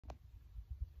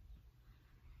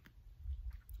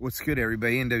What's good,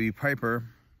 everybody? NW Piper.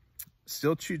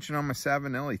 Still chooching on my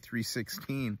Savinelli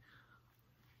 316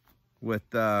 with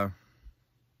Ahabs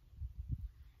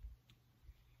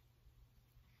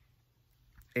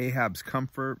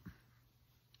Comfort,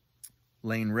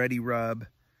 Lane Ready Rub,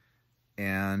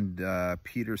 and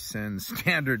Peterson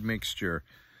Standard mixture.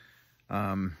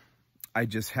 I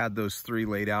just had those three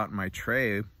laid out in my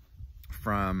tray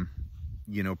from,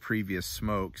 you know, previous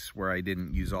smokes where I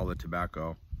didn't use all the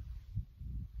tobacco,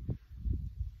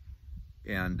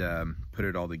 and put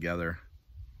it all together.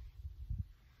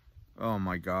 Oh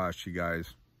my gosh, you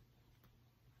guys.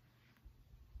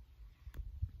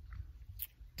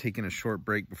 Taking a short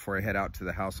break before I head out to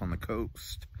the house on the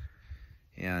coast.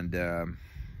 And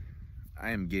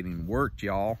I am getting worked,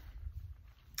 y'all.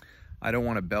 I don't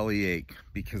want a bellyache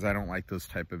because I don't like those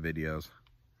type of videos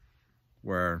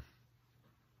where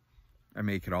I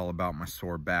make it all about my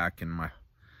sore back and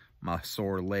my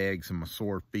sore legs and my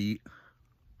sore feet.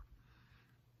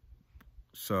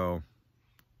 So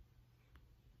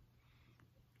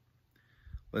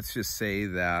let's just say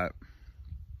that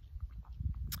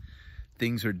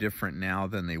things are different now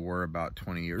than they were about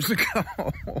 20 years ago.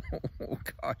 Oh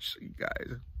gosh, you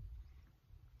guys.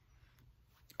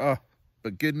 Oh,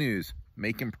 but good news,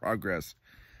 making progress.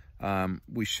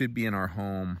 We should be in our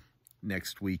home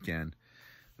next weekend,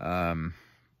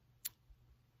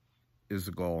 is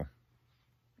the goal.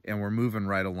 And we're moving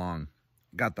right along.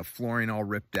 Got the flooring all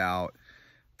ripped out.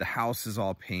 The house is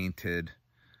all painted.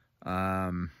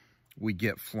 We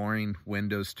get flooring,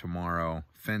 windows tomorrow,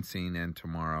 fencing in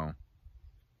tomorrow.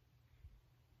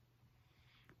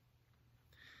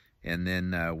 And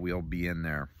then we'll be in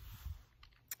there.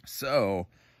 So,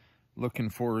 looking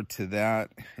forward to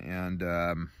that. And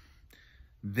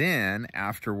then,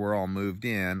 after we're all moved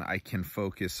in, I can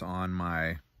focus on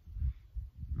my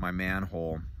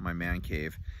manhole, my man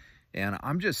cave. And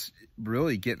I'm just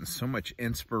really getting so much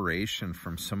inspiration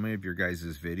from so many of your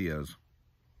guys' videos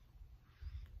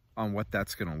on what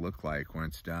that's going to look like when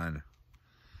it's done.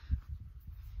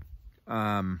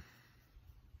 One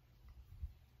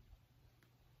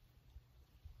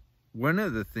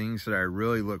of the things that I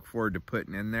really look forward to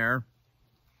putting in there,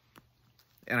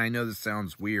 and I know this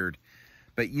sounds weird,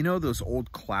 but you know those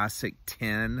old classic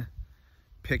 10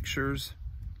 pictures?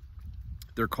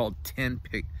 They're called 10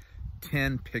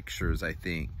 pictures, I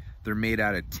think. They're made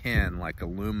out of tin, like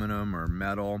aluminum or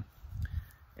metal.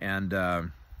 And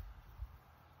there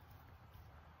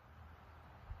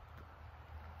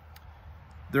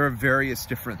are various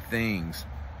different things.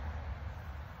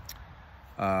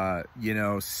 You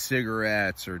know,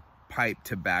 cigarettes or pipe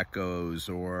tobaccos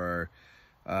or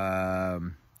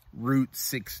Route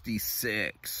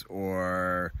 66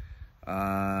 or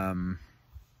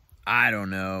I don't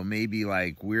know, maybe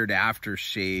like weird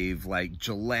aftershave like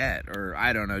Gillette, or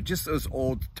I don't know, just those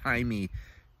old-timey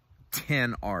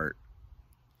tin art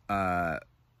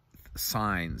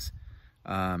signs.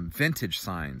 Vintage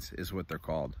signs is what they're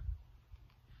called.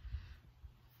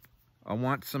 I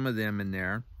want some of them in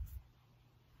there.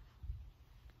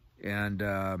 And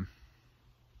I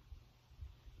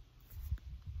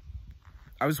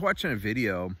was watching a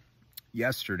video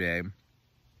yesterday,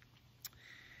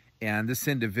 and this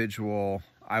individual,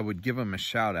 I would give him a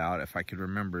shout out if I could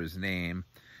remember his name,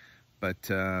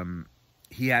 but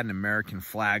he had an American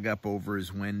flag up over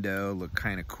his window, looked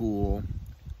kind of cool.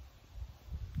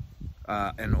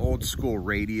 An old school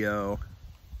radio.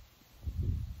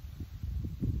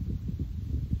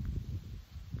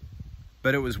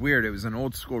 But it was weird. It was an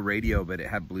old school radio, but it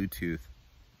had Bluetooth.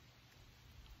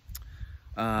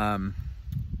 So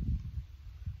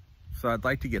I'd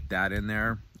like to get that in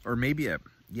there. Or maybe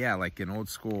yeah, like an old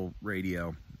school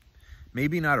radio.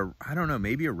 Maybe not I don't know,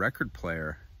 maybe a record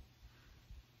player.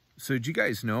 So did you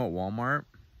guys know at Walmart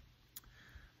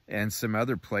and some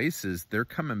other places, they're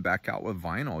coming back out with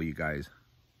vinyl, you guys.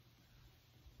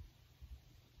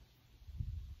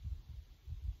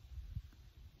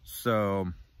 So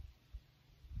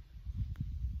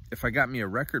if I got me a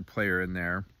record player in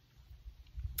there,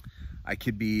 I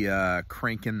could be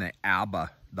cranking the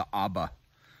ABBA.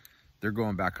 They're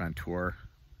going back on tour.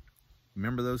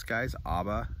 Remember those guys?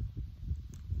 ABBA.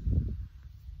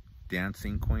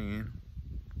 Dancing Queen.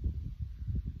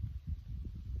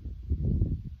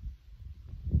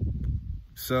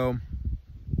 So,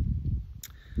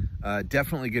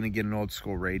 definitely going to get an old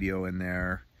school radio in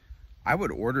there. I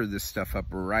would order this stuff up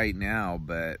right now,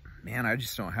 but man, I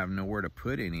just don't have nowhere to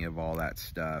put any of all that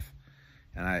stuff.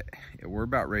 And we're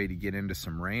about ready to get into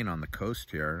some rain on the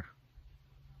coast here.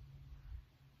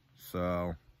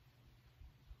 So,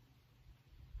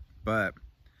 but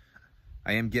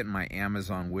I am getting my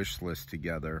Amazon wish list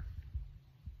together.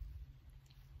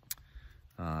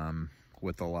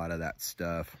 with a lot of that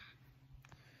stuff.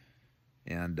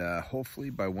 And hopefully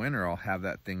by winter I'll have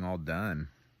that thing all done.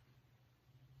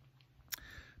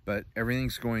 But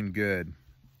everything's going good.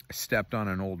 I stepped on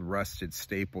an old rusted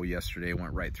staple yesterday. It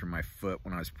went right through my foot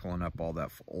when I was pulling up all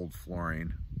that old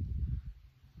flooring.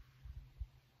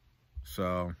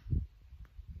 So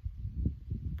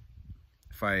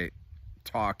if I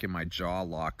talk and my jaw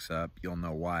locks up, you'll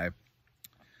know why.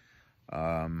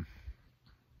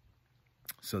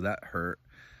 So that hurt.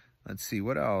 Let's see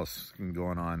what else has been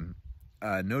going on.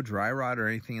 No dry rot or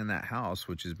anything in that house,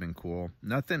 which has been cool.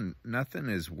 Nothing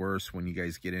is worse when you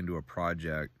guys get into a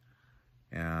project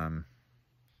and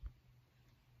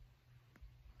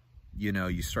you know,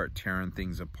 you start tearing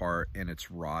things apart and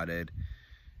it's rotted,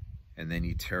 and then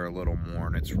you tear a little more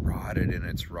and it's rotted and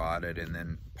it's rotted, and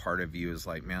then part of you is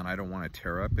like, man, I don't want to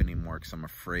tear up anymore because I'm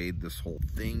afraid this whole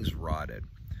thing's rotted.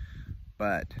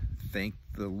 But thank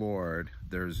the Lord,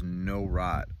 there's no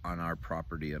rot on our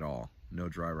property at all. No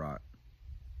dry rot.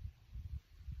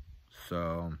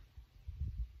 So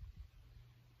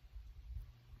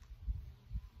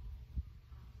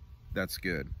that's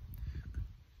good.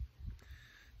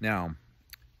 Now,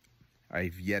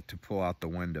 I've yet to pull out the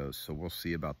windows, so we'll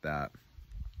see about that.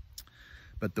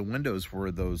 But the windows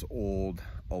were those old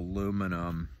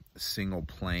aluminum single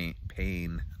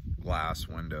pane glass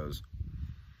windows.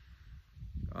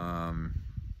 And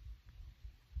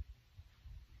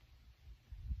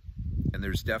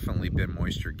there's definitely been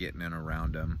moisture getting in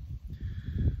around them.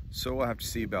 So we'll have to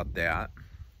see about that.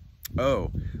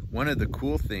 Oh, one of the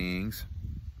cool things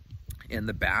in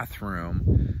the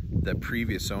bathroom, the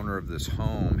previous owner of this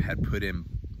home had put in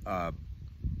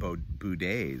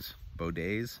bidets.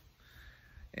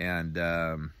 And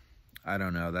I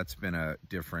don't know, that's been a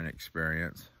different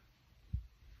experience.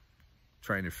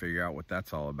 Trying to figure out what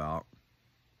that's all about.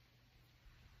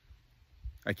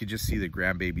 I could just see the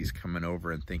grandbabies coming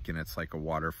over and thinking it's like a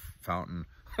water fountain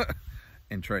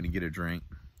and trying to get a drink.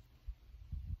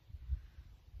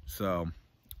 So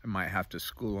I might have to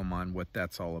school them on what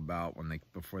that's all about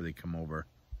before they come over.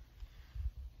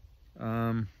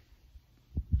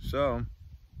 So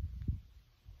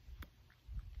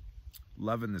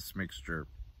loving this mixture.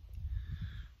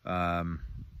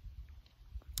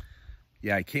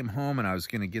 Yeah, I came home and I was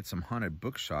going to get some haunted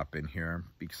bookshop in here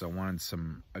because I wanted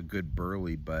a good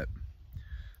burley, but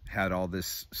had all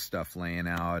this stuff laying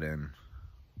out, and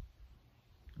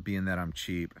being that I'm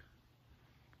cheap,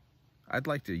 I'd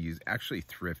like to use, actually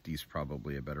thrifty's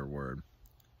probably a better word.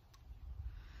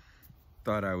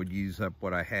 Thought I would use up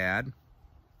what I had,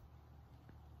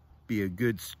 be a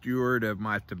good steward of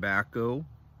my tobacco,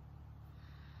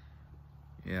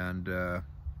 and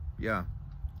yeah,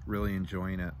 really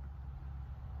enjoying it.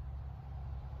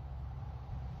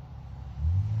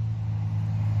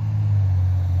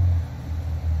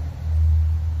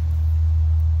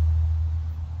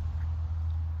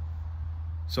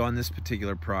 So on this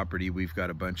particular property, we've got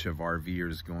a bunch of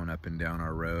RVers going up and down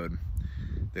our road.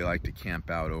 They like to camp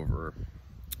out over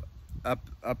up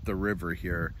the river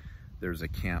here. There's a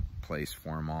camp place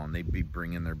for them all, and they'd be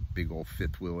bringing their big old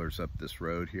fifth wheelers up this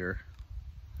road here.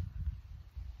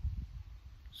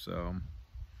 So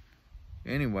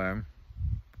anyway,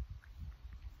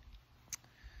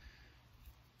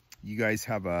 you guys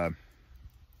have a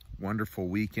wonderful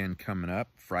weekend coming up,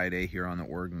 Friday here on the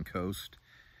Oregon coast.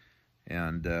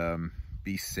 And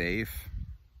be safe,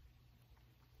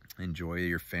 enjoy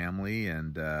your family,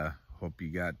 and hope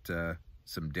you got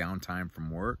some downtime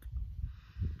from work,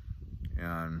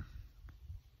 and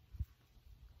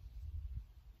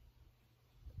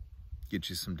get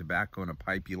you some tobacco and a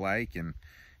pipe you like, and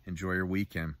enjoy your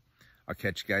weekend. I'll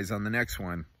catch you guys on the next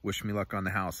one. Wish me luck on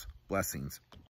the house. Blessings.